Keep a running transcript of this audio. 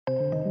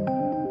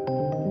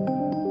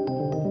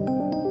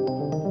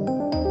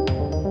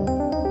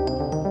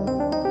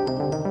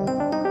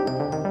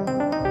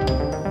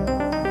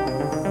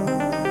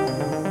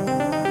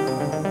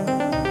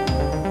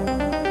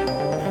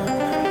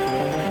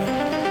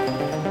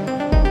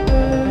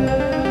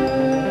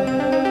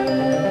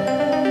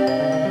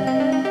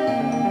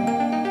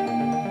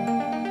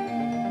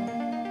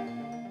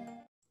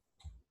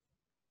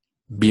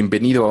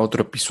Bienvenido a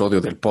otro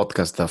episodio del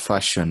podcast The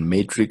Fashion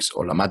Matrix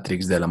o la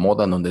Matrix de la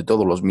Moda, donde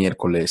todos los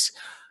miércoles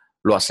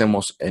lo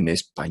hacemos en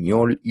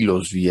español y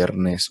los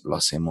viernes lo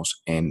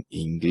hacemos en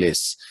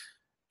inglés.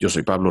 Yo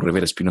soy Pablo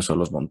Rivera Espinosa de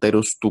los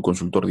Monteros, tu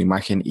consultor de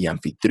imagen y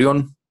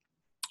anfitrión.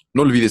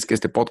 No olvides que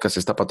este podcast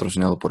está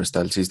patrocinado por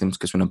Style Systems,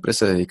 que es una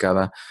empresa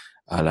dedicada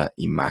a la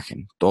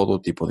imagen,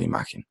 todo tipo de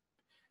imagen.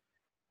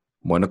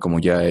 Bueno, como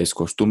ya es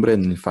costumbre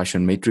en el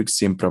Fashion Matrix,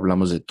 siempre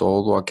hablamos de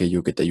todo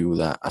aquello que te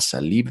ayuda a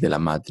salir de la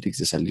Matrix,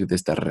 de salir de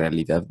esta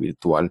realidad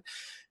virtual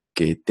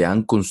que te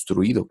han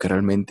construido, que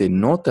realmente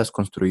no te has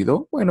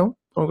construido. Bueno,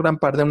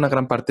 una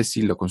gran parte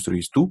sí lo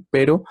construís tú,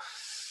 pero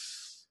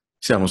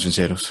seamos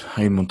sinceros,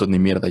 hay un montón de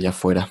mierda allá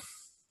afuera,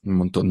 un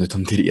montón de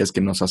tonterías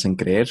que nos hacen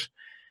creer,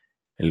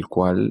 el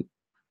cual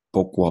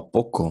poco a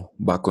poco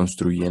va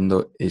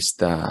construyendo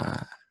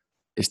esta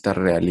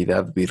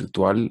realidad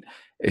virtual,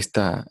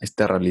 esta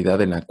realidad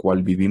en la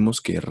cual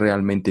vivimos que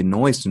realmente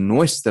no es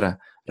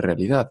nuestra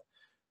realidad.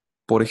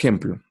 Por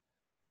ejemplo,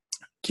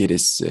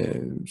 quieres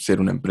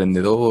ser un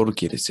emprendedor,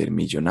 quieres ser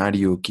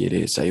millonario,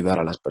 quieres ayudar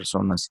a las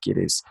personas,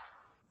 quieres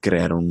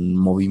crear un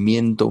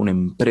movimiento, una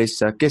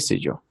empresa, qué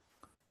sé yo.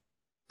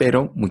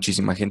 Pero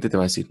muchísima gente te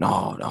va a decir,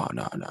 no, no,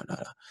 no, no, no.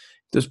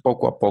 Entonces,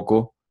 poco a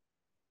poco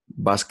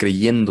vas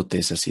creyéndote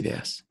esas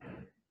ideas.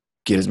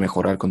 Quieres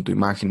mejorar con tu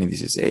imagen y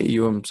dices, hey,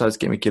 yo, ¿sabes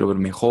qué? Me quiero ver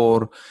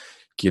mejor,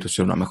 quiero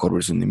ser una mejor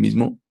versión de mí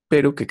mismo,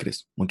 pero ¿qué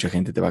crees? Mucha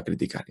gente te va a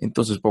criticar.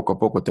 Entonces, poco a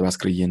poco te vas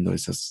creyendo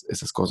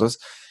esas cosas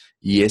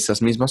y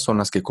esas mismas son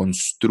las que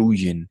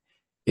construyen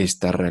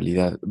esta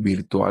realidad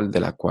virtual de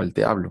la cual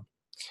te hablo,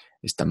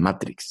 esta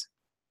Matrix.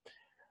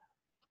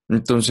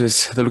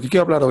 Entonces, de lo que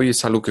quiero hablar hoy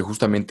es algo que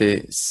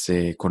justamente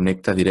se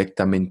conecta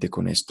directamente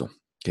con esto,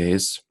 que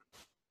es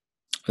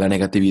la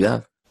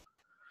negatividad.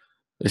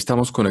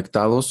 Estamos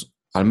conectados,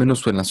 al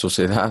menos en la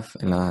sociedad,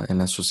 en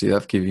la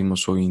sociedad que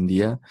vivimos hoy en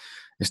día,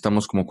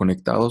 estamos como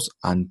conectados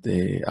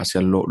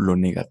hacia lo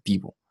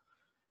negativo.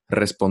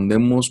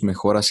 Respondemos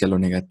mejor hacia lo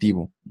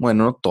negativo.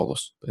 Bueno, no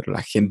todos, pero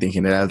la gente en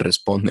general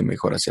responde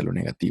mejor hacia lo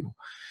negativo.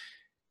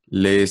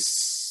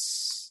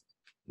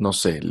 No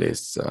sé,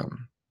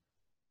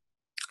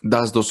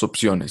 das dos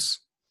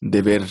opciones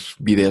de ver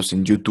videos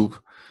en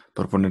YouTube,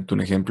 por ponerte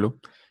un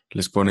ejemplo.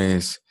 Les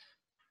pones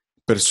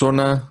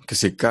persona que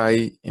se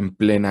cae en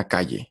plena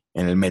calle,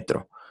 en el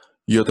metro.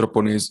 Y otro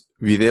pones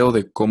video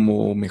de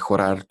cómo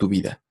mejorar tu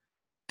vida.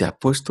 Te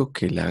apuesto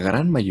que la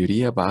gran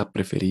mayoría va a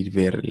preferir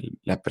ver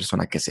la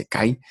persona que se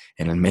cae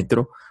en el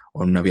metro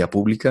o en una vía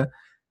pública.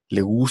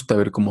 Le gusta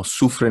ver cómo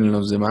sufren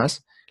los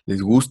demás,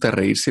 les gusta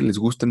reírse, les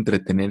gusta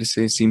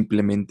entretenerse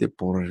simplemente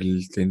por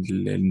el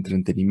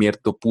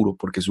entretenimiento puro,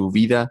 porque su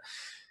vida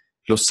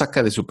los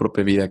saca de su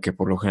propia vida, que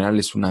por lo general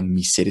es una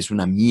miseria, es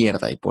una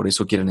mierda, y por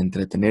eso quieren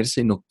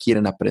entretenerse, no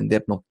quieren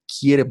aprender, no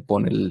quieren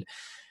poner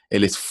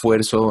el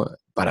esfuerzo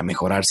para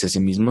mejorarse a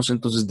sí mismos,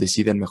 entonces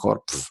deciden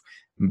mejor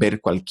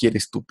ver cualquier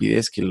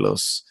estupidez que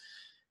los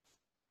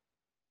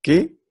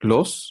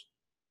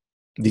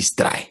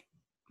distrae.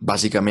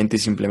 Básicamente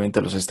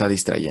simplemente los está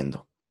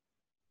distrayendo.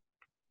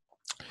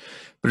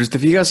 Pero si te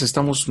fijas,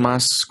 estamos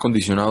más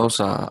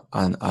condicionados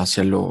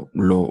hacia lo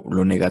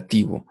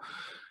negativo.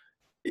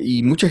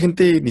 Y mucha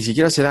gente ni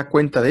siquiera se da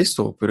cuenta de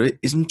esto, pero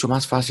es mucho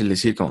más fácil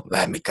decir como,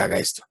 ay, me caga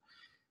esto.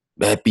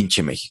 Ay,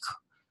 pinche México.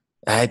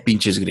 Ay,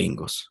 pinches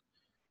gringos.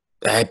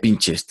 Ay,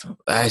 pinche esto.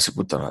 Ay, su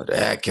puta madre.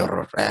 Ay, qué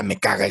horror. Ay, me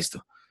caga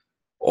esto.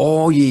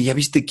 Oye, ya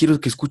viste, quiero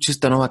que escuches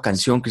esta nueva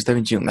canción que está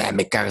bien chido. Ay,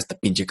 me caga esta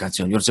pinche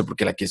canción. Yo no sé por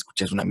qué la quieres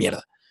escuchar, es una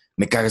mierda.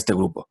 Me caga este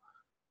grupo.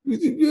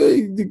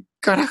 Ay,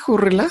 carajo,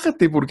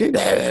 relájate. ¿Por qué?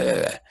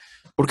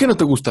 ¿Por qué no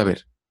te gusta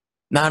ver?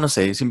 No, no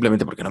sé,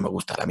 simplemente porque no me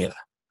gusta la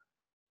mierda.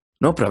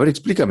 No, pero a ver,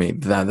 explícame,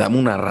 dame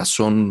una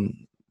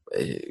razón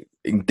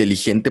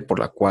inteligente por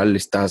la cual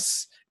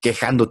estás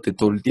quejándote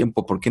todo el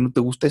tiempo. ¿Por qué no te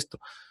gusta esto?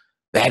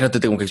 No te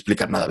tengo que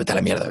explicar nada, vete a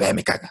la mierda,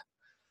 me caga.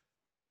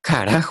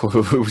 Carajo,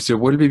 se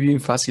vuelve bien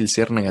fácil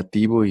ser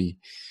negativo y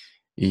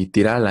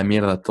tirar a la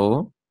mierda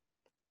todo.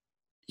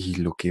 Y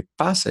lo que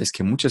pasa es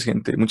que mucha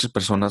gente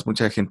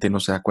no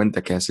se da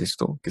cuenta que hace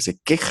esto, que se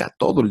queja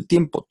todo el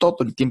tiempo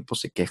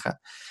se queja.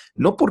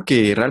 No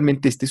porque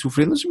realmente esté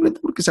sufriendo, simplemente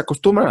porque se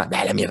acostumbran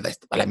a la mierda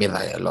esto, a la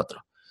mierda el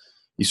otro.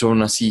 Y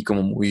son así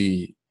como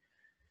muy,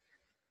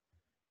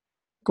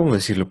 ¿cómo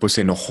decirlo? Pues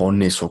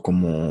enojones o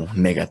como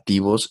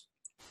negativos.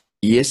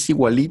 Y es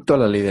igualito a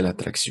la ley de la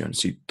atracción.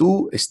 Si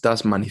tú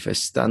estás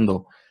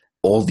manifestando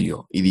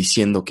odio y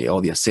diciendo que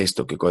odias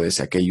esto, que odias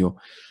aquello,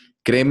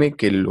 créeme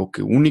que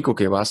único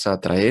que vas a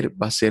atraer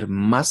va a ser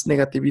más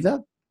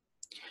negatividad.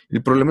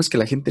 El problema es que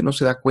la gente no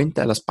se da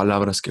cuenta de las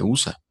palabras que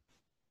usa.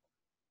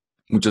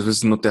 Muchas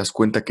veces no te das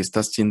cuenta que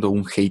estás siendo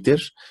un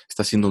hater,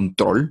 estás siendo un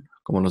troll,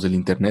 como los del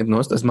internet,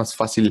 ¿no? Es más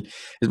fácil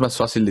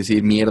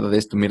decir mierda de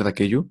esto, mierda de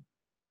aquello.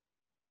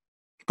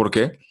 ¿Por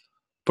qué?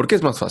 Porque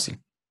es más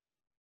fácil.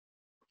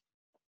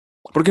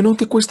 Porque no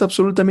te cuesta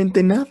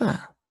absolutamente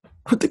nada.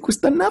 No te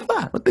cuesta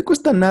nada. No te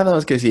cuesta nada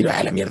más que decir,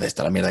 ay, la mierda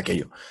esta, la mierda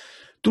aquello.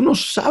 Tú no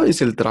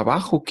sabes el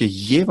trabajo que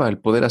lleva el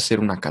poder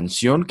hacer una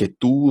canción que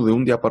tú de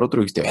un día para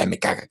otro dijiste, ay, me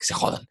caga, que se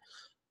jodan.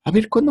 A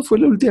ver, ¿cuándo fue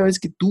la última vez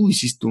que tú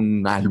hiciste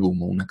un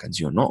álbum o una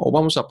canción, ¿no? O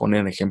vamos a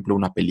poner en ejemplo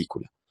una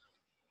película.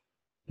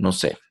 No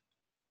sé,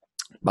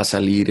 va a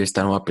salir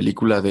esta nueva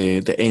película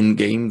de The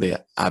Endgame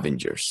de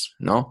Avengers,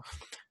 ¿no?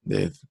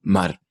 De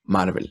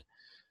Marvel.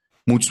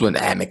 Muchos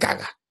suenan, me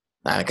caga.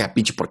 Me caga,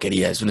 pinche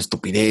porquería, es una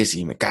estupidez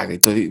y me caga. Y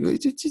todo.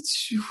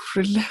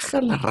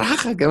 Relaja la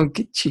raja, cabrón.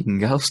 ¿Qué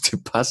chingados te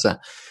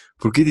pasa?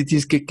 ¿Por qué te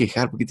tienes que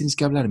quejar? ¿Por qué tienes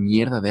que hablar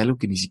mierda de algo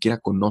que ni siquiera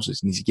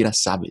conoces, ni siquiera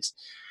sabes?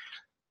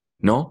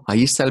 ¿No?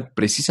 Ahí está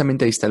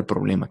precisamente ahí está el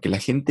problema, que la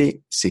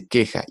gente se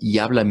queja y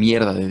habla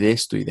mierda de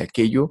esto y de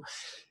aquello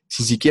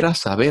sin siquiera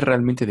saber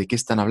realmente de qué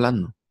están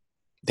hablando.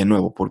 De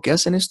nuevo, ¿por qué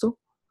hacen esto?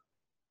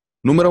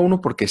 Número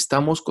uno, porque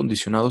estamos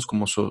condicionados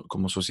como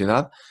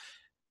sociedad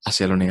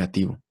hacia lo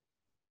negativo.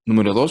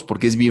 Número dos,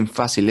 porque es bien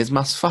fácil, es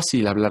más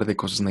fácil hablar de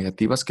cosas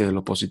negativas que de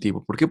lo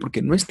positivo. ¿Por qué?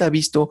 Porque no está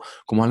visto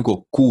como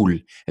algo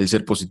cool el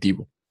ser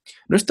positivo.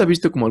 No está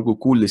visto como algo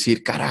cool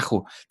decir,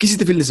 carajo, ¿qué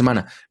hiciste el fin de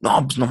semana?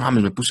 No, pues no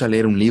mames, me puse a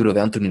leer un libro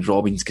de Anthony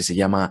Robbins que se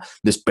llama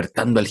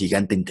Despertando al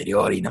Gigante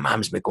Interior y no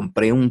mames, me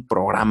compré un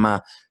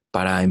programa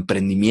para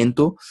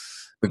emprendimiento,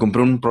 me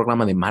compré un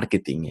programa de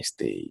marketing,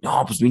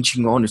 no, pues bien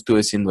chingón, estuve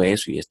haciendo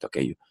eso y esto,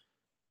 aquello.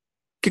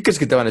 ¿Qué crees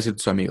que te van a decir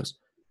tus amigos?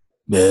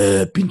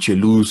 Pinche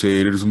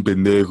loser, eres un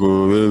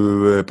pendejo.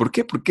 ¿Por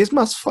qué? Porque es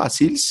más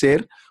fácil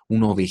ser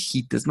una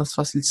ovejita, es más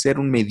fácil ser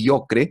un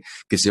mediocre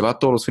que se va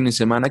todos los fines de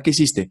semana. ¿Qué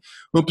hiciste?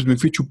 No, pues me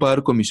fui a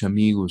chupar con mis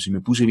amigos y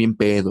me puse bien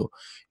pedo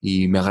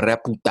y me agarré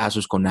a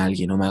putazos con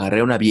alguien o me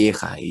agarré a una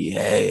vieja y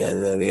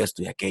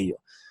esto y aquello.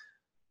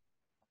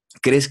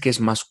 ¿Crees que es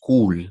más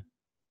cool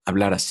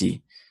hablar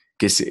así,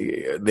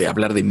 de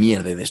hablar de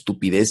mierda, de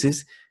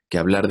estupideces, que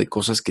hablar de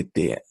cosas que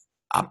te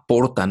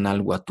aportan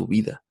algo a tu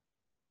vida?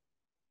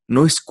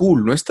 No es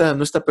cool, no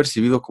está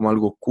percibido como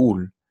algo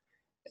cool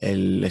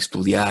el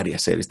estudiar y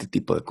hacer este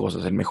tipo de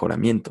cosas, el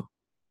mejoramiento,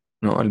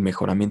 ¿no? El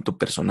mejoramiento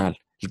personal,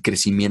 el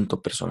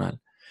crecimiento personal.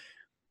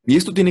 Y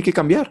esto tiene que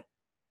cambiar.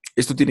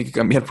 Esto tiene que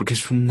cambiar porque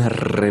es una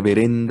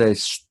reverenda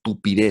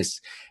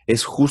estupidez.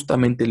 Es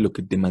justamente lo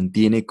que te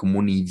mantiene como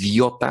un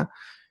idiota,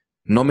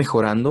 no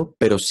mejorando,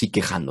 pero sí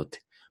quejándote.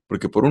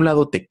 Porque por un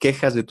lado te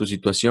quejas de tu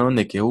situación,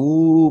 de que,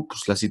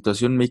 pues la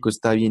situación en México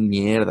está bien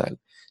mierda.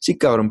 Sí,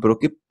 cabrón, pero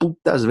 ¿qué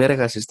putas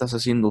vergas estás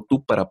haciendo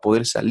tú para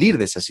poder salir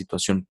de esa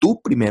situación?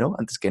 Tú primero,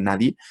 antes que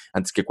nadie,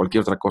 antes que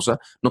cualquier otra cosa,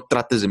 no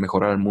trates de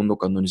mejorar al mundo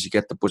cuando ni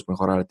siquiera te puedes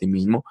mejorar a ti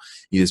mismo.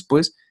 Y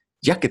después,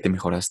 ya que te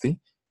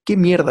mejoraste, ¿qué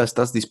mierda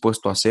estás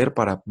dispuesto a hacer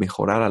para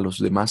mejorar a los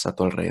demás a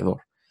tu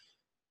alrededor?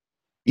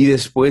 Y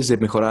después de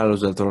mejorar a los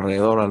de tu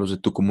alrededor, a los de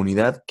tu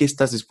comunidad, ¿qué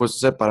estás dispuesto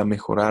a hacer para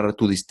mejorar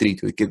tu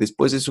distrito? Y que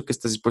después de eso, ¿qué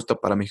estás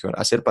dispuesto para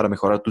hacer para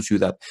mejorar tu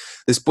ciudad?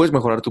 Después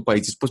mejorar tu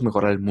país, después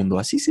mejorar el mundo.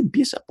 Así se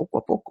empieza poco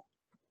a poco.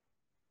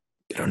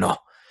 Pero no,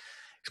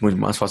 es muy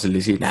más fácil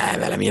decir,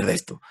 nada, la mierda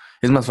esto.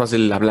 Es más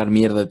fácil hablar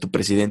mierda de tu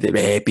presidente,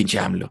 pinche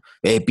AMLO,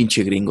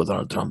 pinche gringo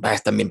Donald Trump,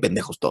 están bien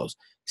pendejos todos.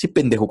 Sí,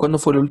 pendejo, ¿cuándo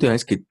fue la última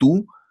vez que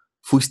tú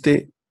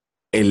fuiste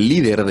el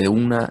líder de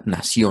una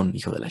nación,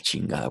 hijo de la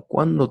chingada?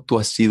 ¿Cuándo tú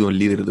has sido el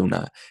líder de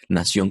una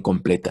nación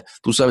completa?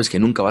 Tú sabes que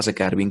nunca vas a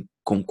quedar bien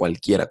con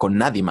cualquiera, con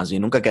nadie más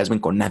bien, nunca quedas bien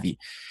con nadie.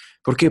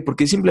 ¿Por qué?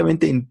 Porque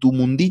simplemente en tu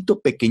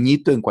mundito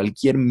pequeñito, en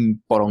cualquier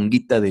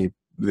poronguita de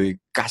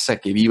casa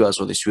que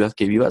vivas o de ciudad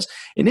que vivas,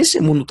 en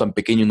ese mundo tan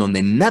pequeño en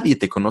donde nadie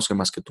te conoce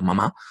más que tu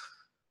mamá,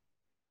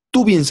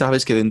 tú bien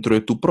sabes que dentro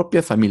de tu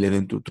propia familia,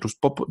 dentro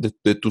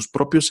de tus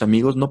propios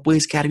amigos, no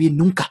puedes quedar bien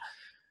nunca.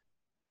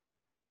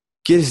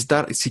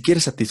 Si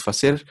quieres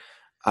satisfacer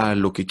a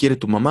lo que quiere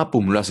tu mamá,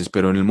 pum, lo haces,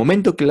 pero en el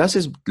momento que lo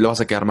haces, lo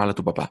vas a quedar mal a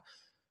tu papá.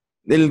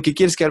 En el que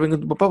quieres quedar bien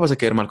con tu papá, vas a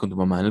quedar mal con tu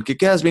mamá. En el que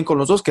quedas bien con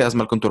los dos, quedas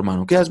mal con tu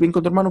hermano. Quedas bien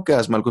con tu hermano,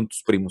 quedas mal con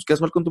tus primos. Quedas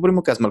mal con tu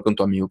primo, quedas mal con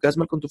tu amigo. Quedas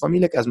mal con tu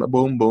familia, quedas mal.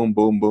 Boom, boom,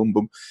 boom, boom,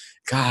 boom.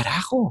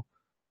 Carajo.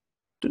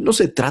 No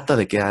se trata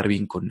de quedar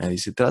bien con nadie.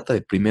 Se trata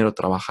de primero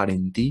trabajar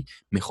en ti,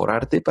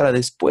 mejorarte, para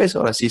después,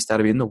 ahora sí,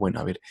 estar viendo, bueno,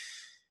 a ver,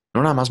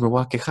 no nada más me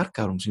voy a quejar,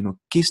 cabrón, sino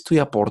qué estoy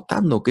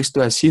aportando, qué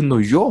estoy haciendo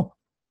yo.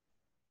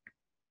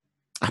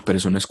 Pero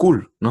eso no es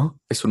cool,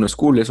 ¿no? Eso no es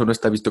cool, eso no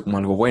está visto como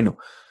algo bueno.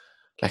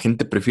 La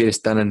gente prefiere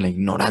estar en la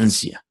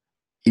ignorancia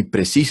y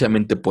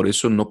precisamente por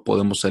eso no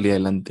podemos salir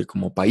adelante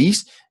como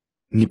país,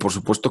 ni por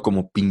supuesto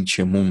como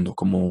pinche mundo,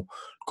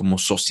 como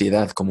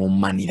sociedad, como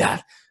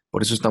humanidad.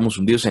 Por eso estamos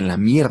hundidos en la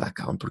mierda,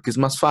 cabrón, porque es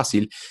más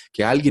fácil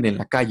que alguien en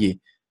la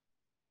calle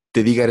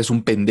te diga eres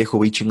un pendejo,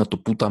 ve y chinga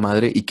tu puta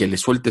madre y que le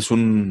sueltes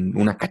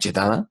una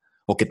cachetada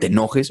o que te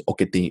enojes o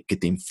que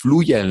te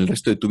influya en el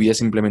resto de tu vida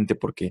simplemente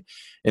porque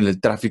en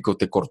el tráfico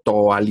te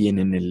cortó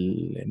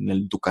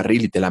alguien tu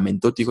carril y te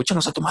lamentó, te dijo,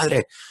 chingas a tu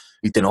madre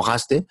y te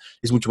enojaste.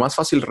 Es mucho más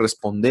fácil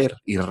responder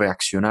y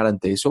reaccionar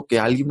ante eso que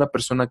una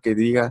persona que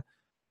diga,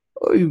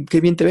 "Uy,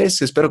 qué bien te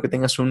ves, espero que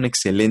tengas un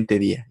excelente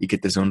día y que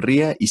te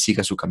sonría y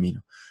siga su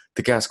camino".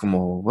 Te quedas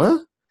como,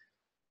 ¿ah?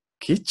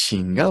 ¿Qué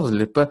chingados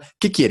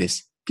 ¿Qué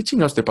quieres? ¿Qué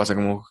chingados te pasa?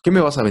 Como, ¿qué me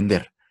vas a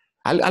vender?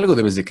 Algo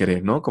debes de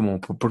querer, ¿no? Como,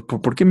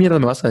 ¿por qué mierda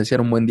me vas a desear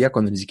un buen día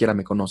cuando ni siquiera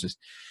me conoces?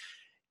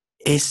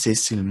 Ese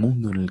es el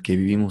mundo en el que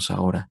vivimos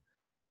ahora.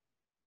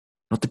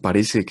 ¿No te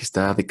parece que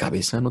está de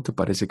cabeza? ¿No te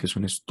parece que es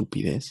una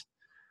estupidez?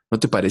 ¿No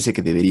te parece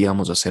que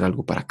deberíamos hacer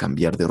algo para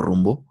cambiar de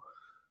rumbo?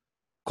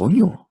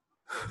 Coño,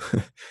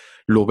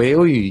 lo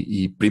veo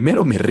y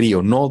primero me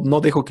río,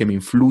 no dejo que me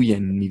influya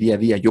en mi día a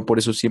día. Yo por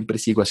eso siempre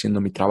sigo haciendo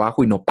mi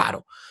trabajo y no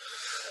paro.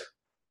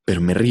 Pero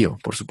me río,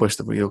 por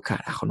supuesto, porque digo,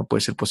 carajo, no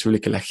puede ser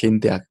posible que la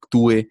gente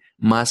actúe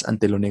más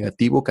ante lo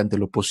negativo que ante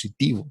lo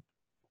positivo.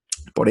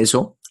 Por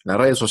eso, las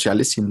redes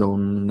sociales, siendo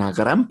una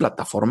gran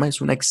plataforma,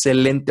 es una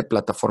excelente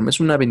plataforma, es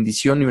una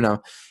bendición y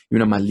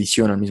una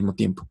maldición al mismo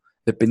tiempo,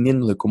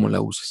 dependiendo de cómo la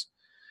uses.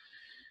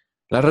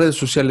 Las redes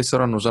sociales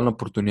ahora nos dan la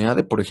oportunidad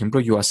de, por ejemplo,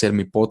 yo hacer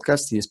mi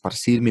podcast y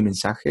esparcir mi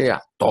mensaje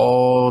a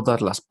todas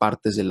las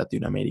partes de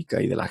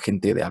Latinoamérica y de la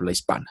gente de habla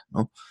hispana,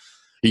 ¿no?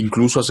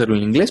 Incluso hacerlo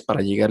en inglés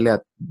para llegarle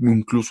a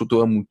incluso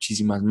a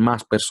muchísimas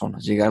más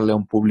personas, llegarle a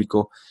un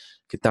público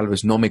que tal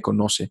vez no me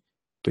conoce,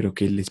 pero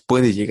que les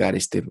puede llegar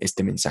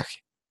este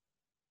mensaje.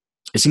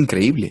 Es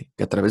increíble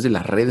que a través de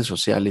las redes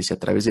sociales y a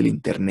través del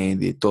internet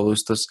y de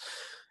todas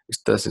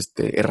estas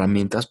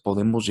herramientas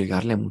podemos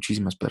llegarle a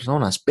muchísimas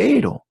personas,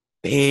 pero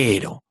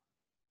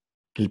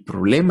el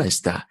problema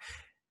está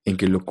en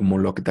que como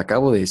lo que te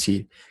acabo de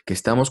decir, que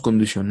estamos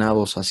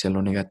condicionados hacia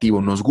lo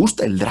negativo, nos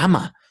gusta el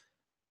drama.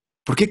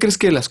 ¿Por qué crees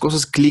que las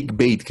cosas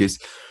clickbait, que es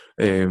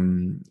eh,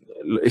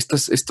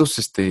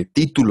 estos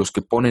títulos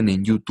que ponen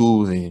en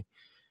YouTube de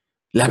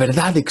la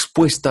verdad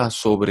expuesta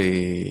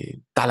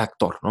sobre tal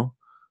actor, ¿no?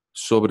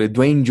 Sobre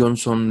Dwayne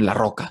Johnson, La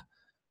Roca.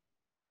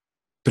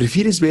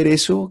 ¿Prefieres ver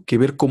eso que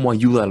ver cómo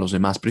ayuda a los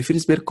demás?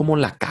 ¿Prefieres ver cómo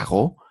la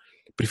cagó?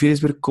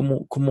 ¿Prefieres ver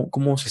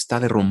cómo se está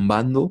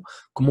derrumbando?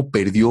 ¿Cómo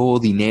perdió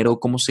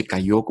dinero? ¿Cómo se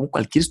cayó? ¿Cómo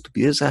cualquier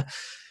estupidez? O sea,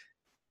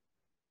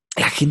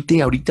 la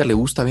gente ahorita le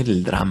gusta ver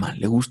el drama,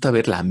 le gusta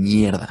ver la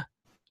mierda,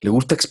 le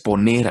gusta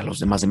exponer a los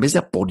demás. En vez de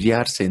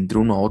apoyarse entre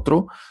uno a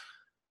otro,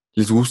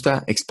 les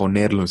gusta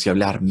exponerlos y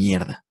hablar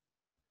mierda.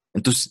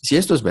 Entonces, si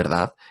esto es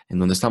verdad, en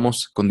donde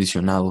estamos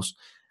condicionados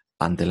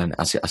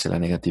hacia la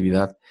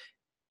negatividad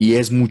y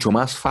es mucho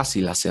más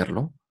fácil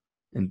hacerlo,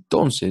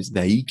 entonces de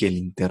ahí que el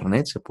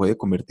Internet se puede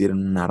convertir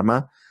en un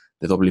arma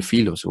de doble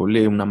filo, se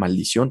vuelve una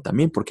maldición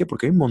también. ¿Por qué?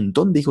 Porque hay un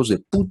montón de hijos de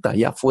puta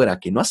allá afuera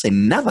que no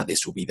hacen nada de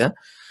su vida,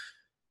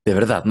 de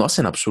verdad, no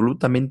hacen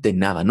absolutamente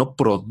nada, no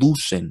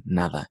producen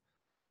nada.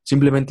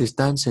 Simplemente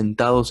están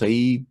sentados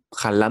ahí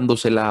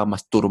jalándosela,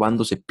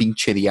 masturbándose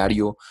pinche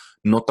diario,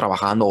 no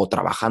trabajando o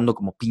trabajando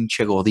como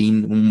pinche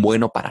godín, un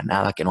bueno para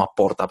nada, que no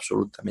aporta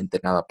absolutamente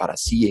nada para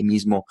sí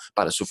mismo,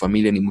 para su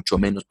familia, ni mucho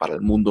menos para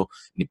el mundo,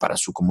 ni para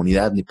su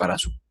comunidad, ni para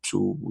su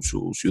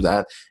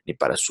ciudad, ni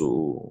para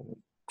su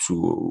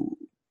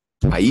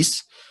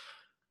país.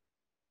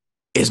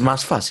 Es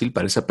más fácil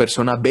para esa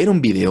persona ver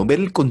un video, ver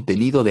el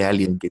contenido de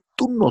alguien que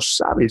tú no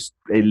sabes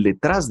el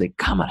detrás de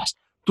cámaras.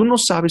 Tú no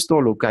sabes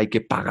todo lo que hay que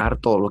pagar,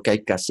 todo lo que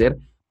hay que hacer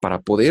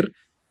para poder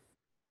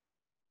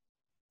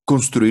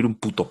construir un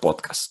puto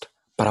podcast,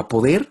 para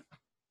poder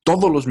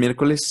todos los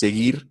miércoles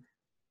seguir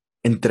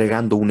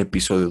entregando un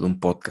episodio de un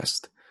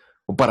podcast,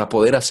 o para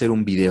poder hacer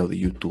un video de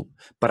YouTube,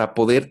 para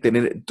poder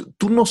tener,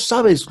 tú no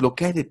sabes lo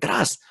que hay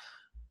detrás,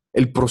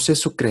 el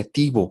proceso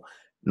creativo,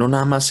 no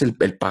nada más el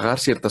pagar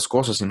ciertas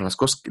cosas, sino las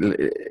cosas,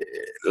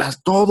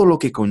 todo lo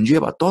que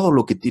conlleva, todo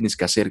lo que tienes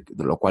que hacer,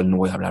 de lo cual no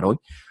voy a hablar hoy.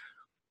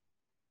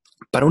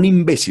 Para un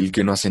imbécil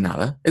que no hace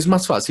nada, es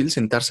más fácil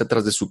sentarse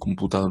atrás de su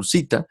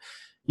computadorcita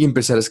y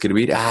empezar a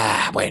escribir,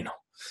 bueno,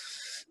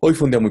 hoy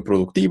fue un día muy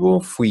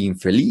productivo, fui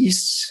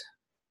infeliz,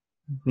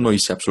 no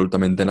hice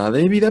absolutamente nada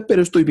de mi vida,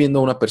 pero estoy viendo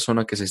a una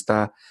persona que se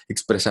está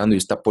expresando y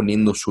está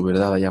poniendo su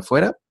verdad allá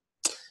afuera.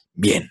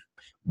 Bien,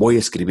 voy a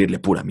escribirle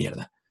pura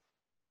mierda.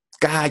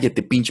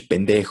 Cállate, pinche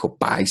pendejo,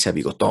 paisa,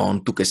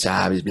 bigotón, tú qué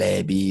sabes, bla,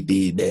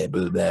 bla,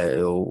 bla,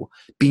 bla, o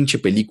pinche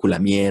película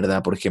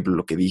mierda, por ejemplo,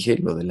 lo que dije,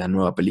 lo de la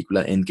nueva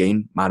película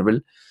Endgame,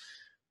 Marvel,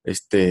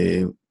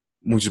 este,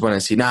 muchos van a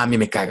decir, a mí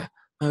me caga.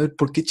 A ver,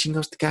 ¿por qué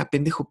chingados te caga,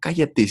 pendejo?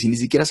 Cállate, si ni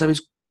siquiera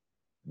sabes,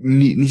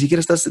 ni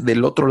siquiera estás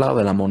del otro lado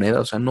de la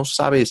moneda, o sea, no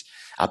sabes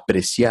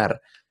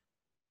apreciar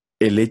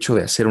el hecho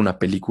de hacer una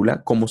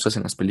película, cómo se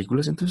hacen las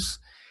películas,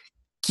 entonces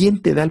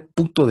 ¿quién te da el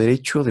puto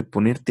derecho de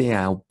ponerte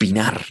a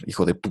opinar,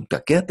 hijo de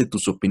puta? Quédate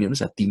tus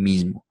opiniones a ti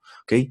mismo,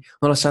 ¿ok?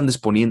 No las andes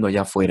poniendo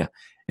allá afuera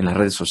en las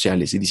redes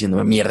sociales y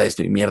diciendo mierda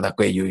esto y mierda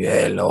aquello y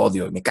lo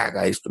odio y me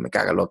caga esto, me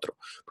caga lo otro,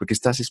 porque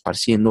estás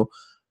esparciendo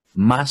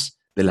más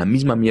de la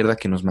misma mierda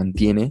que nos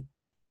mantiene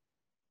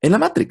en la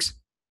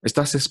Matrix.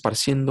 Estás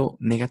esparciendo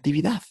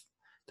negatividad.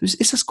 Entonces,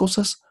 esas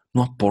cosas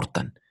no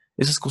aportan,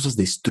 esas cosas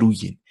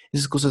destruyen,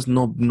 esas cosas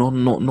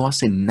no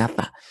hacen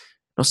nada.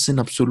 No hacen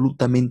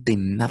absolutamente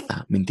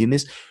nada, ¿me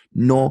entiendes?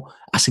 No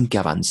hacen que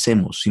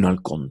avancemos, sino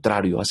al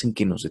contrario, hacen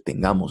que nos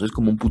detengamos. Es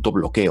como un puto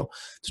bloqueo.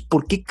 Entonces,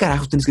 ¿por qué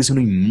carajos tienes que ser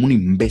un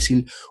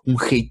imbécil, un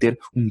hater,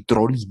 un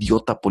troll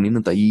idiota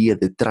poniéndote ahí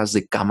detrás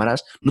de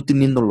cámaras, no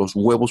teniendo los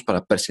huevos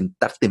para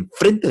presentarte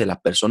enfrente de la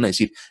persona y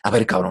decir, a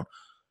ver, cabrón,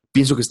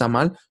 pienso que está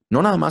mal,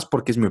 no nada más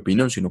porque es mi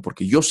opinión, sino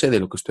porque yo sé de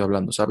lo que estoy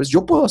hablando, ¿sabes?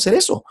 Yo puedo hacer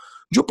eso.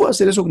 Yo puedo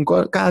hacer eso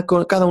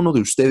con cada uno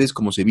de ustedes,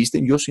 como se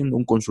visten. Yo siendo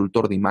un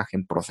consultor de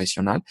imagen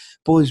profesional,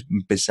 puedo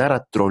empezar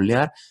a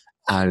trolear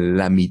a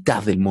la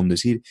mitad del mundo.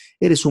 Es decir,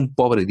 eres un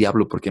pobre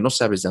diablo porque no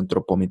sabes de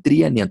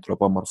antropometría ni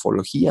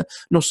antropomorfología,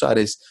 no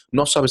sabes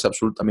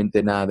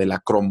absolutamente nada de la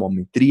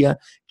cromometría.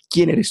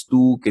 ¿Quién eres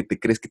tú que te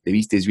crees que te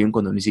vistes bien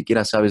cuando ni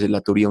siquiera sabes de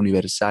la teoría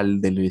universal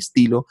del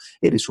estilo?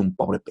 Eres un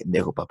pobre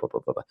pendejo, papá,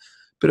 papá, papá.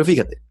 Pero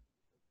fíjate,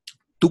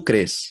 ¿tú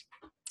crees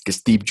que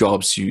Steve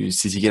Jobs, si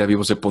siguiera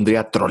vivo, se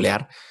pondría a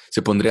trolear,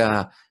 se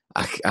pondría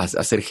a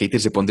hacer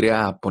hater, se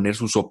pondría a poner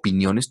sus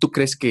opiniones? ¿Tú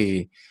crees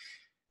que,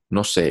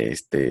 no sé,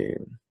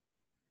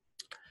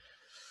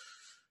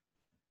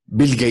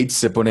 Bill Gates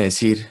se pone a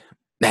decir,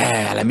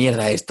 a la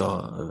mierda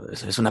esto,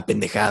 es una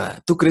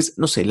pendejada? ¿Tú crees,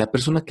 no sé, la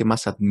persona que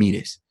más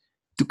admires,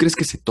 tú crees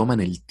que se toman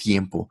el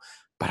tiempo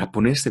para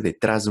ponerse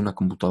detrás de una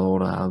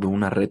computadora, de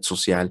una red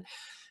social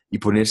y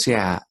ponerse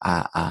a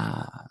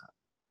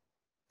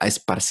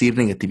esparcir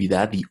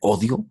negatividad y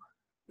odio?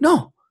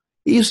 No,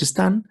 ellos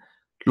están,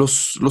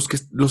 los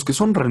que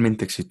son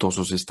realmente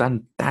exitosos,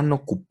 están tan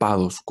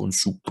ocupados con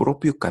su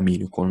propio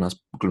camino, con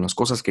las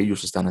cosas que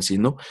ellos están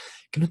haciendo,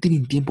 que no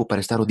tienen tiempo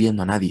para estar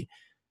odiando a nadie.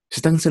 Se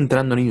están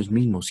centrando en ellos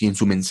mismos y en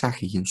su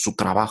mensaje y en su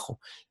trabajo.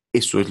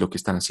 Eso es lo que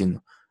están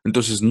haciendo.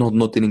 Entonces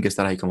no tienen que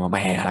estar ahí como, a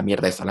la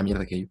mierda esta, a la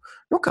mierda aquello.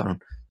 No,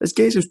 cabrón. Es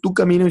que ese es tu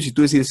camino y si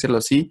tú decides hacerlo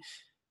así,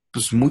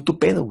 pues muy tu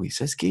pedo, güey.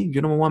 ¿Sabes qué?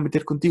 Yo no me voy a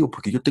meter contigo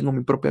porque yo tengo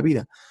mi propia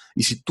vida.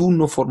 Y si tú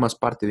no formas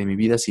parte de mi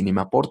vida, si ni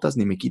me aportas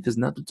ni me quites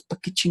nada, entonces, ¿para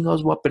qué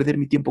chingados voy a perder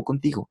mi tiempo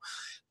contigo?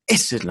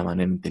 Esa es la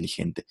manera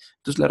inteligente.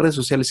 Entonces las redes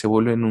sociales se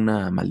vuelven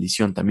una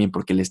maldición también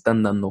porque le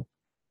están dando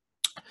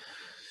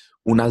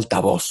un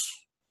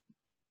altavoz,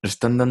 le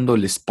están dando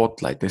el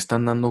spotlight, le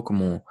están dando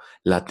como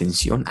la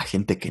atención a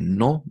gente que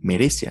no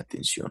merece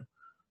atención.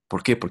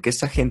 ¿Por qué? Porque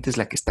esa gente es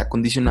la que está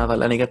condicionada a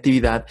la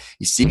negatividad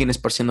y siguen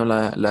esparciendo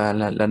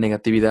la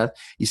negatividad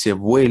y se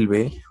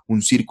vuelve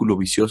un círculo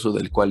vicioso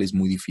del cual es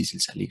muy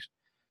difícil salir.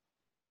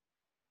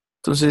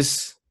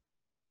 Entonces,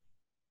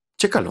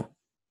 chécalo.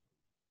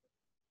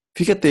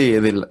 Fíjate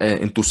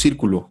en tu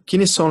círculo.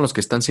 ¿Quiénes son los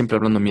que están siempre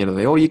hablando mierda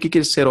de, oye, ¿qué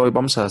quieres hacer hoy?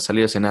 Vamos a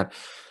salir a cenar.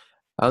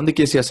 ¿A dónde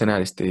quieres ir a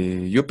cenar?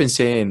 Yo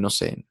pensé en, no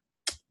sé, en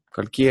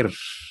cualquier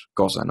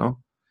cosa,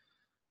 ¿no?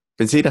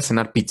 Pensé ir a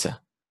cenar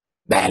pizza.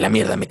 La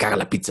mierda, me caga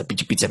la pizza,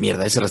 pinche pizza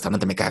mierda, ese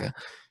restaurante me caga.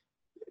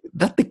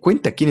 Date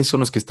cuenta quiénes son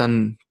los que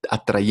están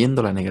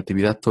atrayendo la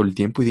negatividad todo el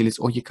tiempo y diles,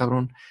 oye,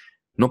 cabrón,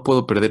 no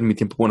puedo perder mi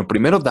tiempo. Bueno,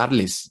 primero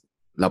darles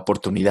la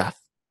oportunidad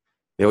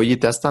de, oye,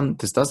 te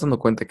estás dando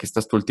cuenta que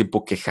estás todo el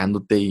tiempo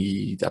quejándote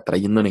y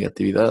atrayendo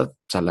negatividad. O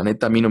sea, la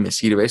neta, a mí no me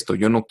sirve esto.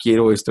 Yo no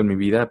quiero esto en mi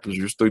vida. Pues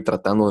yo estoy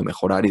tratando de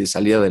mejorar y de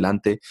salir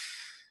adelante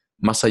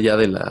más allá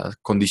de la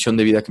condición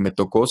de vida que me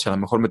tocó. Si a lo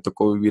mejor me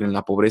tocó vivir en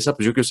la pobreza,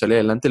 pues yo quiero salir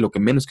adelante. Lo que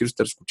menos quiero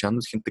estar escuchando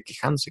es gente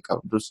quejándose,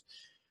 cabrón. Entonces,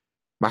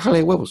 bájale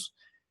de huevos.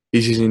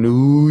 Y si dicen,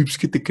 uy, pues,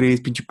 ¿qué te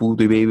crees, pinche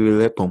puto? Y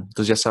pum.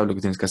 Entonces ya sabes lo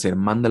que tienes que hacer.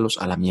 Mándalos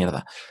a la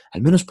mierda.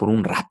 Al menos por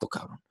un rato,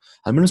 cabrón.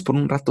 Al menos por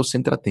un rato,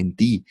 céntrate en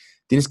ti.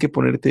 Tienes que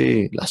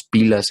ponerte las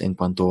pilas en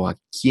cuanto a a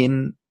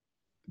quién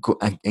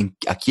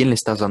le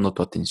estás dando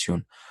tu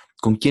atención.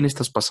 ¿Con quién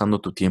estás pasando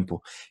tu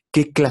tiempo?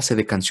 ¿Qué clase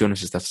de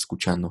canciones estás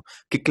escuchando?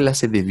 ¿Qué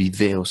clase de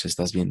videos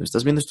estás viendo?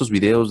 ¿Estás viendo estos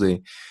videos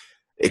de,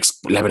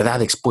 la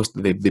verdad,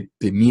 expuestos,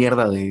 de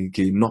mierda, de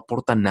que no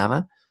aportan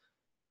nada?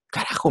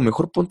 Carajo,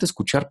 mejor ponte a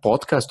escuchar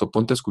podcast o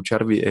ponte a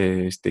escuchar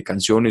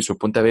canciones o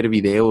ponte a ver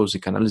videos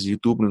y canales de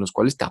YouTube en los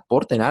cuales te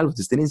aporten algo,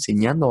 te estén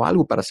enseñando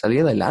algo para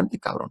salir adelante,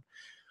 cabrón.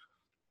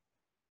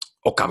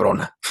 O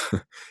cabrona.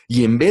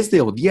 Y en vez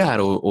de odiar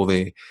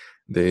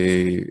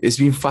es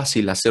bien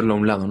fácil hacerlo a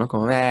un lado, ¿no?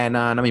 Como,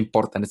 no me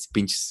importan estos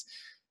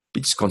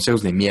pinches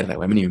consejos de mierda,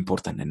 güey, a mí ni me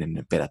importan,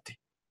 espérate.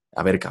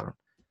 A ver, cabrón.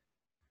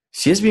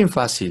 Si es bien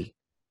fácil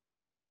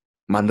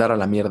mandar a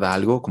la mierda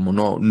algo, como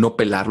no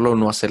pelarlo,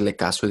 no hacerle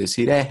caso y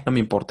decir, no me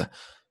importa.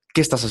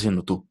 ¿Qué estás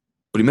haciendo tú?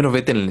 Primero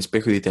vete en el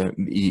espejo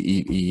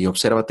y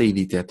obsérvate y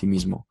dite a ti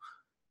mismo,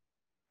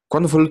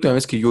 ¿cuándo fue la última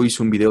vez que yo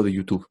hice un video de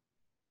YouTube?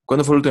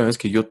 ¿Cuándo fue la última vez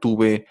que yo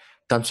tuve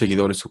tantos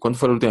seguidores? ¿Cuándo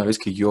fue la última vez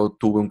que yo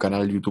tuve un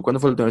canal de YouTube? ¿Cuándo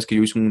fue la última vez que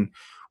yo hice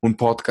un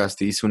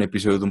podcast y hice un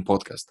episodio de un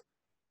podcast?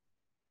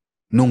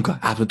 Nunca.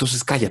 Pues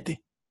entonces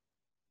cállate.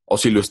 O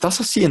si lo estás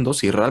haciendo,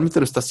 si realmente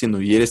lo estás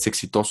haciendo y eres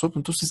exitoso, pues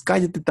entonces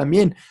cállate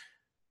también.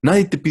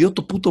 Nadie te pidió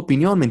tu puta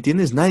opinión, ¿me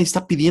entiendes? Nadie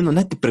está pidiendo,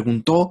 nadie te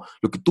preguntó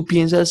lo que tú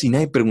piensas y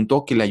nadie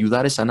preguntó que le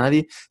ayudares a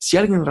nadie. Si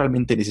alguien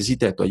realmente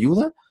necesita de tu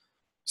ayuda,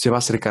 se va a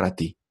acercar a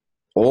ti.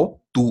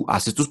 O tú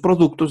haces tus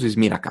productos y dices,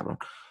 mira, cabrón,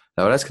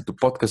 la verdad es que tu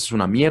podcast es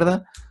una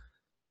mierda,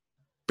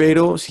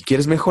 pero si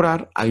quieres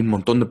mejorar, hay un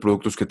montón de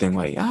productos que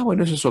tengo ahí.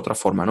 Bueno, esa es otra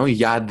forma, ¿no? Y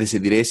ya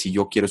decidiré si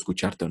yo quiero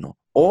escucharte o no.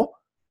 O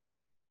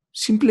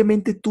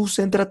simplemente tú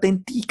céntrate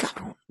en ti,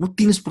 cabrón. No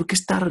tienes por qué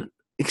estar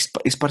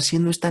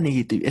esparciendo esta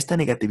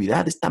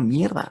negatividad, esta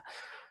mierda.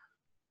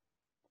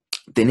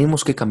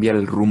 Tenemos que cambiar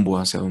el rumbo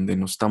hacia donde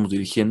nos estamos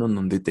dirigiendo, en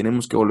donde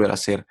tenemos que volver a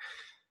ser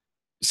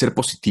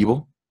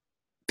positivo,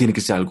 tiene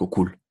que ser algo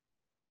cool.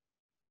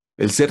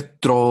 El ser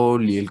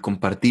troll y el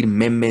compartir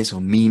memes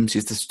o memes y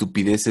estas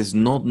estupideces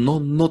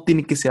no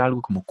tiene que ser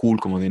algo como cool,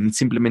 como de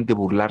simplemente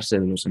burlarse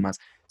de los demás,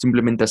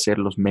 simplemente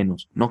hacerlos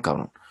menos. No,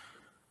 cabrón.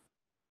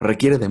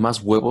 Requiere de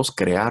más huevos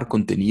crear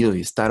contenido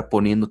y estar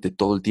poniéndote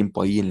todo el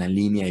tiempo ahí en la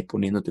línea y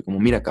poniéndote como,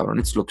 mira, cabrón,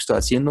 esto es lo que estoy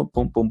haciendo,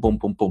 pum, pum, pum,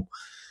 pum, pum.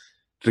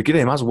 Requiere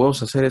de más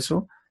huevos hacer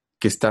eso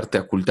que estarte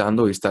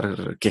ocultando y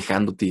estar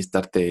quejándote y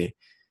estar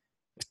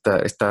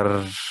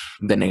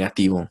de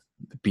negativo,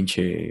 de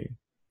pinche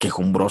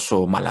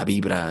quejumbroso, mala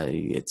vibra,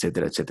 y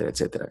etcétera, etcétera,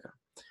 etcétera.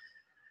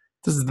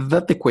 Entonces,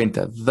 date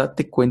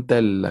cuenta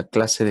de la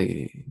clase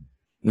de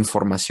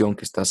información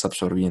que estás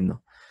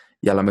absorbiendo.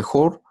 Y a lo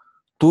mejor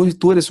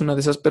tú eres una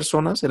de esas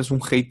personas, eres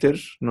un hater,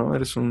 ¿no?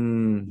 Eres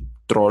un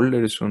troll,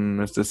 eres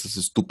de esos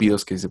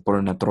estúpidos que se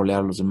ponen a trolear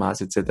a los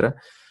demás, etcétera.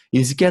 Y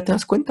ni siquiera te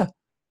das cuenta.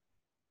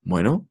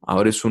 Bueno,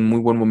 ahora es un muy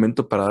buen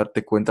momento para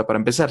darte cuenta. Para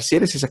empezar, si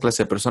eres esa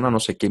clase de persona, no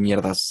sé qué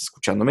mierdas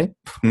escuchándome.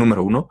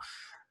 Número uno,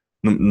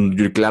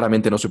 yo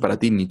claramente no soy para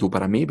ti ni tú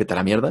para mí, vete a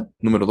la mierda.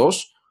 Número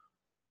dos,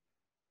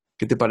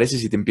 ¿qué te parece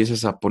si te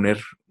empiezas a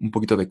poner un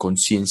poquito de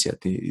conciencia?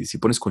 Si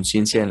pones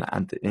conciencia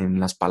en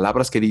las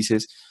palabras que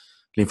dices,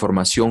 la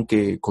información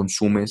que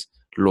consumes,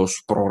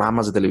 los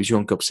programas de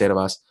televisión que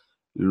observas,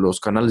 los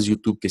canales de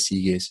YouTube que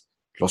sigues,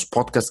 los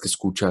podcasts que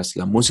escuchas,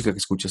 la música que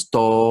escuchas,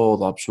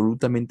 todo,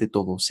 absolutamente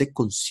todo. Sé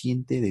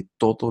consciente de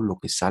todo lo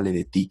que sale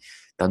de ti,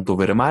 tanto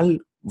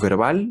verbal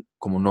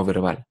como no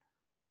verbal.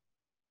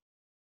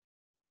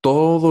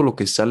 Todo lo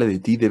que sale de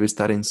ti debe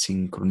estar en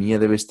sincronía,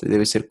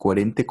 debe ser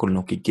coherente con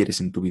lo que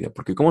quieres en tu vida.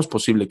 Porque ¿cómo es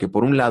posible que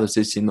por un lado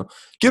estés diciendo,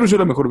 quiero ser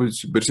la mejor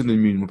versión de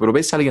mí mismo, pero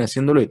ves a alguien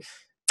haciéndolo y,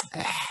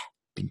 "Ah,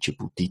 pinche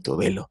putito,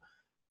 velo,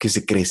 que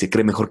se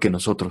cree mejor que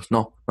nosotros"?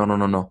 No, no, no,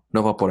 no, no,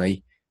 no va por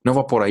ahí. No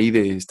va por ahí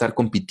de estar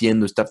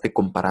compitiendo, estarte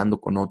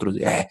comparando con otros,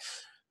 de,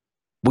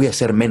 voy a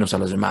hacer menos a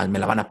los demás, me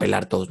la van a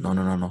pelar todos". No,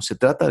 no, no, no. Se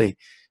trata de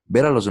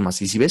ver a los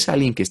demás. Y si ves a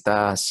alguien que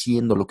está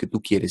haciendo lo que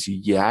tú quieres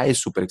y ya es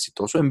súper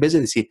exitoso, en vez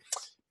de decir,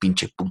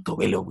 pinche puto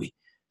velo, güey,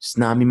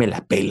 no, a mí me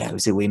la pela,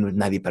 ese güey no es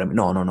nadie para mí.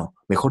 No, no, no.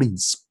 Mejor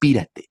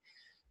inspírate.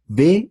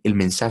 Ve el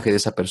mensaje de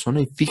esa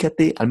persona y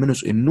fíjate al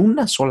menos en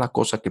una sola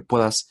cosa que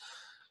puedas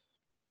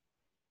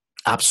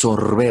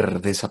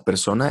absorber de esa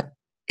persona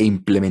e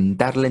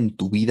implementarla en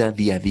tu vida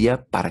día a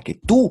día para que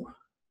tú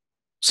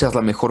seas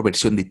la mejor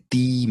versión de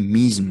ti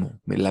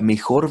mismo, la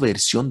mejor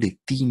versión de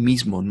ti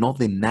mismo, no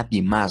de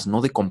nadie más, no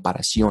de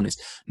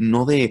comparaciones,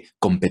 no de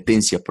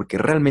competencia, porque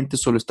realmente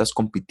solo estás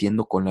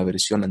compitiendo con la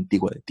versión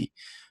antigua de ti.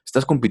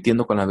 Estás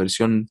compitiendo con la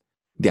versión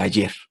de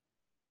ayer.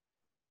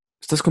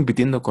 Estás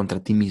compitiendo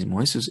contra ti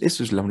mismo. Eso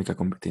es la única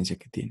competencia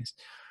que tienes.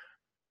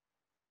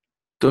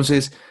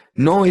 Entonces,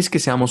 no es que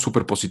seamos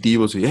súper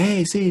positivos y,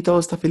 hey, sí, todo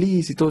está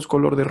feliz y todo es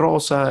color de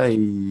rosa y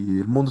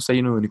el mundo está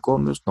lleno de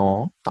unicornios.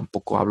 No,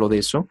 tampoco hablo de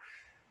eso.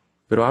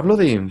 Pero hablo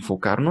de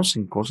enfocarnos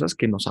en cosas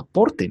que nos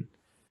aporten,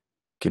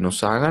 que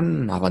nos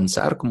hagan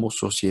avanzar como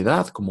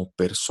sociedad, como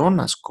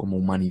personas, como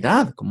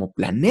humanidad, como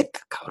planeta,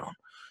 cabrón.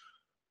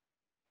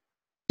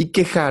 Y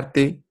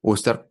quejarte o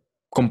estar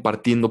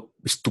compartiendo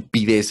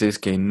estupideces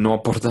que no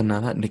aportan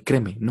nada,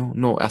 créeme, no,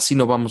 no, así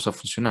no vamos a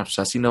funcionar, o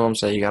sea, así no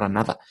vamos a llegar a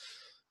nada.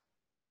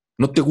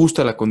 No te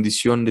gusta la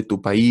condición de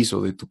tu país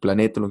o de tu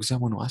planeta, lo que sea,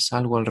 bueno, haz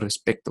algo al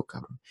respecto,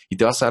 cabrón. Y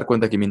te vas a dar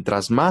cuenta que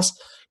mientras más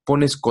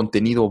pones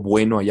contenido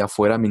bueno allá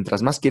afuera,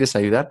 mientras más quieres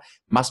ayudar,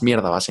 más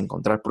mierda vas a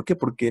encontrar. ¿Por qué?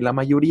 Porque la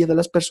mayoría de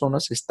las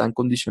personas están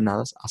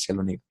condicionadas hacia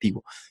lo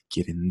negativo.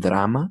 Quieren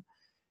drama,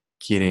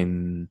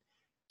 quieren,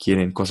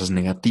 quieren cosas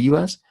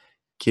negativas,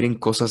 quieren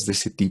cosas de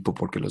ese tipo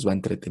porque los va a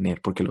entretener,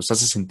 porque los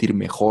hace sentir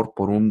mejor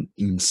por un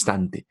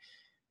instante.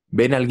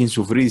 Ven a alguien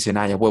sufrir y dicen,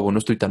 ya huevo, no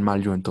estoy tan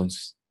mal yo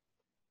entonces.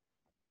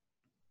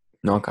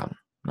 No, cabrón,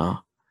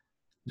 no.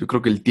 Yo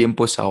creo que el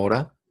tiempo es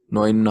ahora,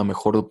 no hay una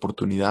mejor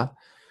oportunidad.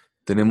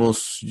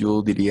 Tenemos,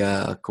 yo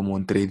diría, como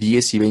entre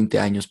 10 y 20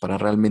 años para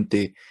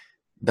realmente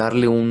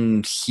darle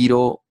un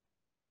giro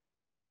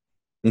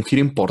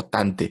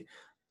importante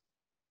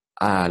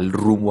al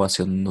rumbo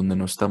hacia donde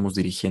nos estamos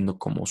dirigiendo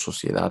como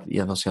sociedad y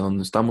hacia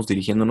donde estamos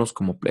dirigiéndonos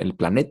como el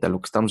planeta,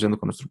 lo que estamos haciendo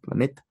con nuestro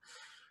planeta.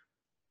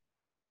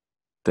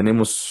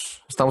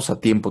 Estamos a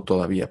tiempo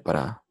todavía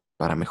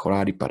para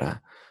mejorar y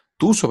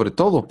tú sobre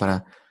todo,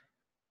 para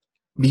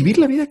vivir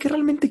la vida que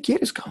realmente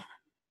quieres, cabrón.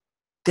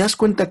 Te das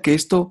cuenta que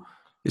esto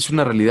es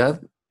una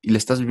realidad y la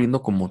estás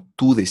viviendo como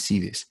tú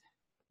decides.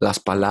 Las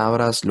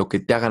palabras, lo que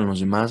te hagan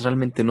los demás,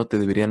 realmente no te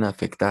deberían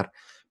afectar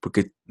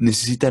porque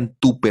necesitan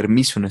tu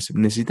permiso,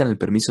 necesitan el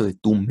permiso de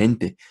tu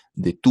mente,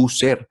 de tu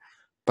ser,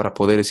 para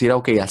poder decir,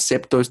 ok,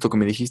 acepto esto que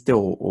me dijiste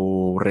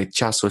o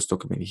rechazo esto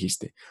que me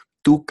dijiste.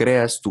 Tú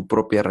creas tu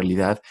propia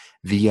realidad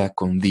día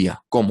con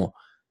día. ¿Cómo?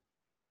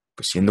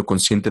 Pues siendo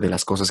consciente de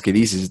las cosas que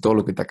dices, de todo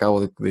lo que te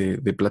acabo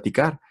de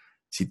platicar.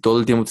 Si todo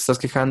el tiempo te estás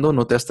quejando,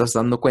 no te estás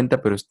dando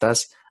cuenta, pero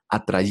estás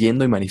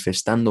atrayendo y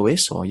manifestando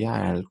eso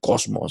ya al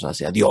cosmos,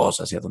 hacia Dios,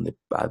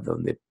 a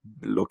donde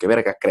lo que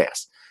verga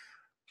creas.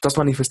 Estás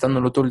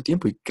manifestándolo todo el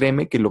tiempo y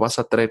créeme que lo vas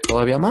a atraer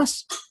todavía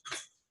más.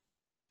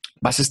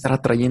 Vas a estar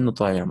atrayendo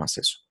todavía más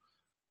eso.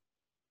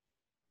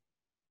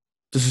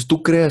 Entonces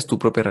tú creas tu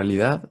propia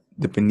realidad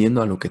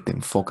dependiendo a lo que te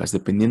enfocas,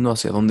 dependiendo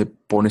hacia dónde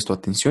pones tu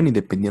atención y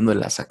dependiendo de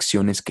las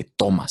acciones que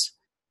tomas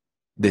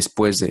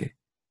después de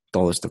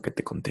todo esto que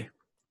te conté.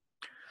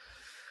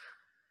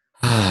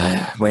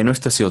 Bueno,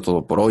 esto ha sido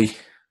todo por hoy.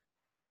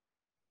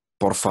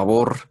 Por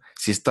favor,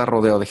 si estás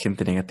rodeado de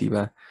gente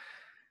negativa,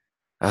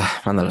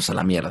 mándalos a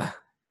la mierda.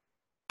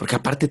 Porque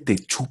aparte te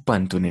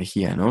chupan tu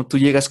energía, ¿no? Tú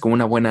llegas con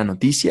una buena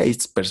noticia y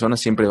estas personas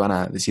siempre van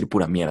a decir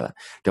pura mierda,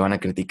 te van a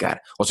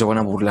criticar o se van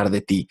a burlar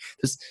de ti.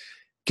 Entonces,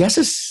 ¿qué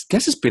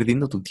haces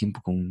perdiendo tu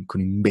tiempo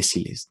con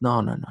imbéciles?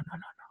 No, no, no, no, no,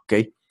 no, ¿ok?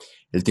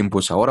 El tiempo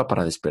es ahora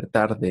para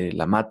despertar de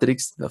la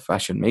Matrix, la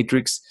Fashion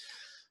Matrix.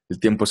 El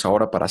tiempo es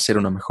ahora para hacer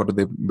una mejor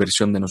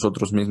versión de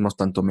nosotros mismos,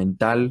 tanto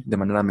mental, de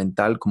manera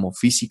mental como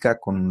física,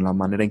 con la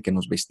manera en que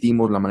nos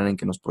vestimos, la manera en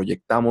que nos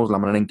proyectamos, la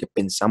manera en que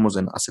pensamos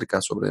acerca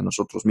sobre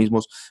nosotros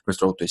mismos,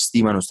 nuestra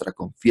autoestima, nuestra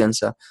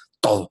confianza,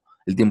 todo.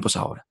 El tiempo es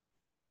ahora.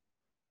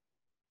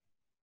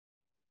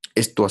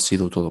 Esto ha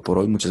sido todo por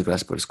hoy. Muchas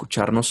gracias por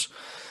escucharnos.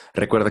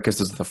 Recuerda que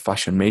esto es The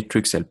Fashion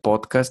Matrix, el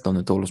podcast,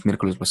 donde todos los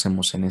miércoles lo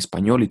hacemos en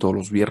español y todos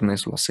los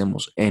viernes lo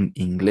hacemos en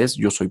inglés.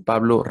 Yo soy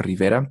Pablo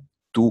Rivera,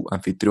 tu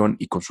anfitrión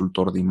y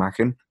consultor de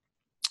imagen.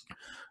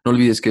 No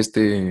olvides que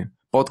este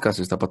podcast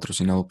está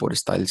patrocinado por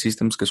Style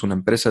Systems, que es una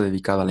empresa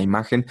dedicada a la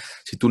imagen.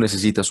 Si tú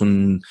necesitas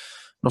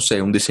no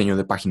sé, un diseño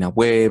de página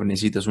web,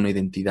 necesitas una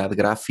identidad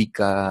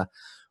gráfica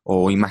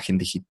o imagen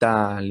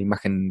digital,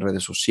 imagen en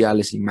redes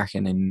sociales,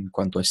 imagen en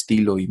cuanto a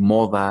estilo y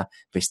moda,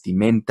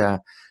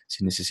 vestimenta,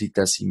 si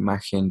necesitas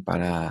imagen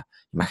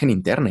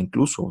interna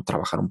incluso,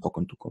 trabajar un poco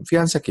en tu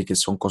confianza, que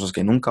son cosas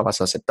que nunca vas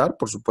a aceptar,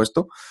 por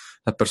supuesto.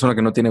 La persona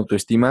que no tiene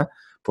autoestima,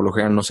 por lo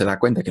general no se da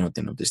cuenta que no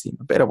tiene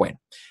autoestima, pero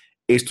bueno.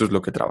 Esto es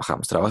lo que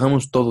trabajamos.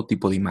 Trabajamos todo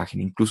tipo de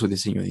imagen, incluso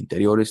diseño de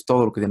interiores,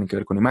 todo lo que tiene que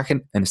ver con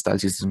imagen. En Style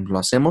Systems lo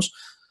hacemos.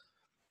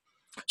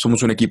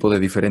 Somos un equipo de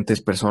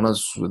diferentes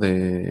personas,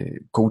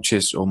 de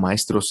coaches o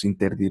maestros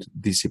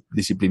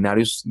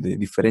interdisciplinarios de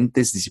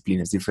diferentes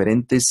disciplinas,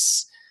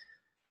 diferentes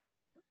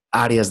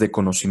áreas de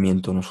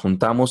conocimiento. Nos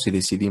juntamos y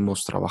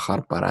decidimos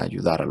trabajar para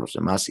ayudar a los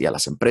demás y a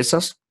las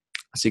empresas.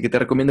 Así que te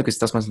recomiendo que si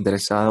estás más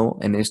interesado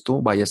en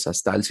esto, vayas a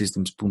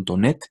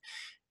stylesystems.net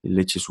y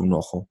le eches un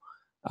ojo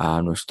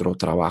a nuestro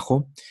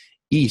trabajo.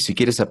 Y si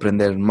quieres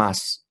aprender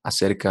más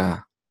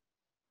acerca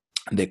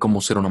de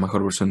cómo ser una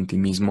mejor versión de ti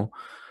mismo,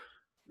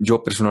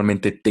 yo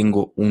personalmente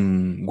tengo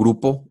un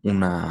grupo,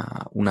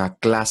 una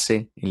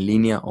clase en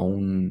línea o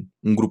un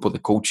grupo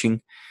de coaching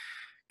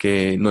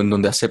en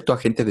donde acepto a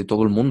gente de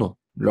todo el mundo.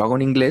 Lo hago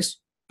en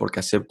inglés porque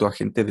acepto a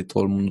gente de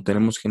todo el mundo.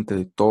 Tenemos gente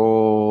de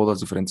todas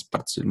diferentes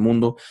partes del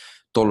mundo.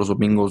 Todos los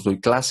domingos doy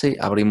clase,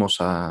 abrimos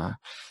a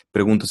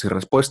preguntas y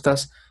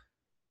respuestas.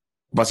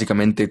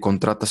 Básicamente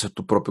contratas a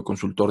tu propio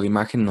consultor de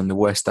imagen, donde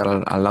voy a estar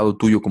al lado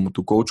tuyo como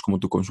tu coach, como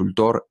tu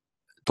consultor,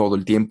 todo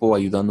el tiempo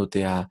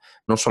ayudándote a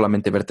no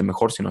solamente verte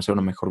mejor, sino a ser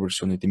una mejor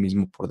versión de ti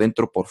mismo por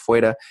dentro, por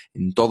fuera,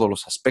 en todos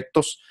los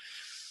aspectos.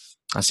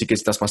 Así que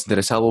si estás más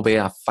interesado, ve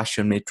a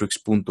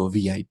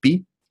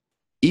fashionmatrix.vip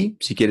y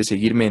si quieres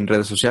seguirme en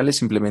redes sociales,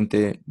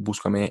 simplemente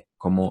búscame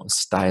como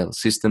Style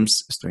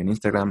Systems. Estoy en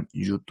Instagram,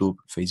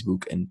 YouTube,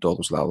 Facebook, en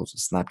todos lados,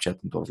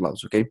 Snapchat, en todos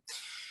lados, ¿ok?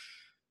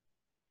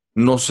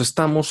 Nos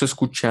estamos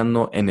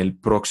escuchando en el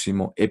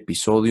próximo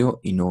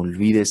episodio y no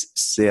olvides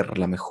ser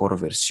la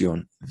mejor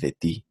versión de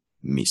ti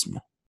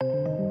mismo.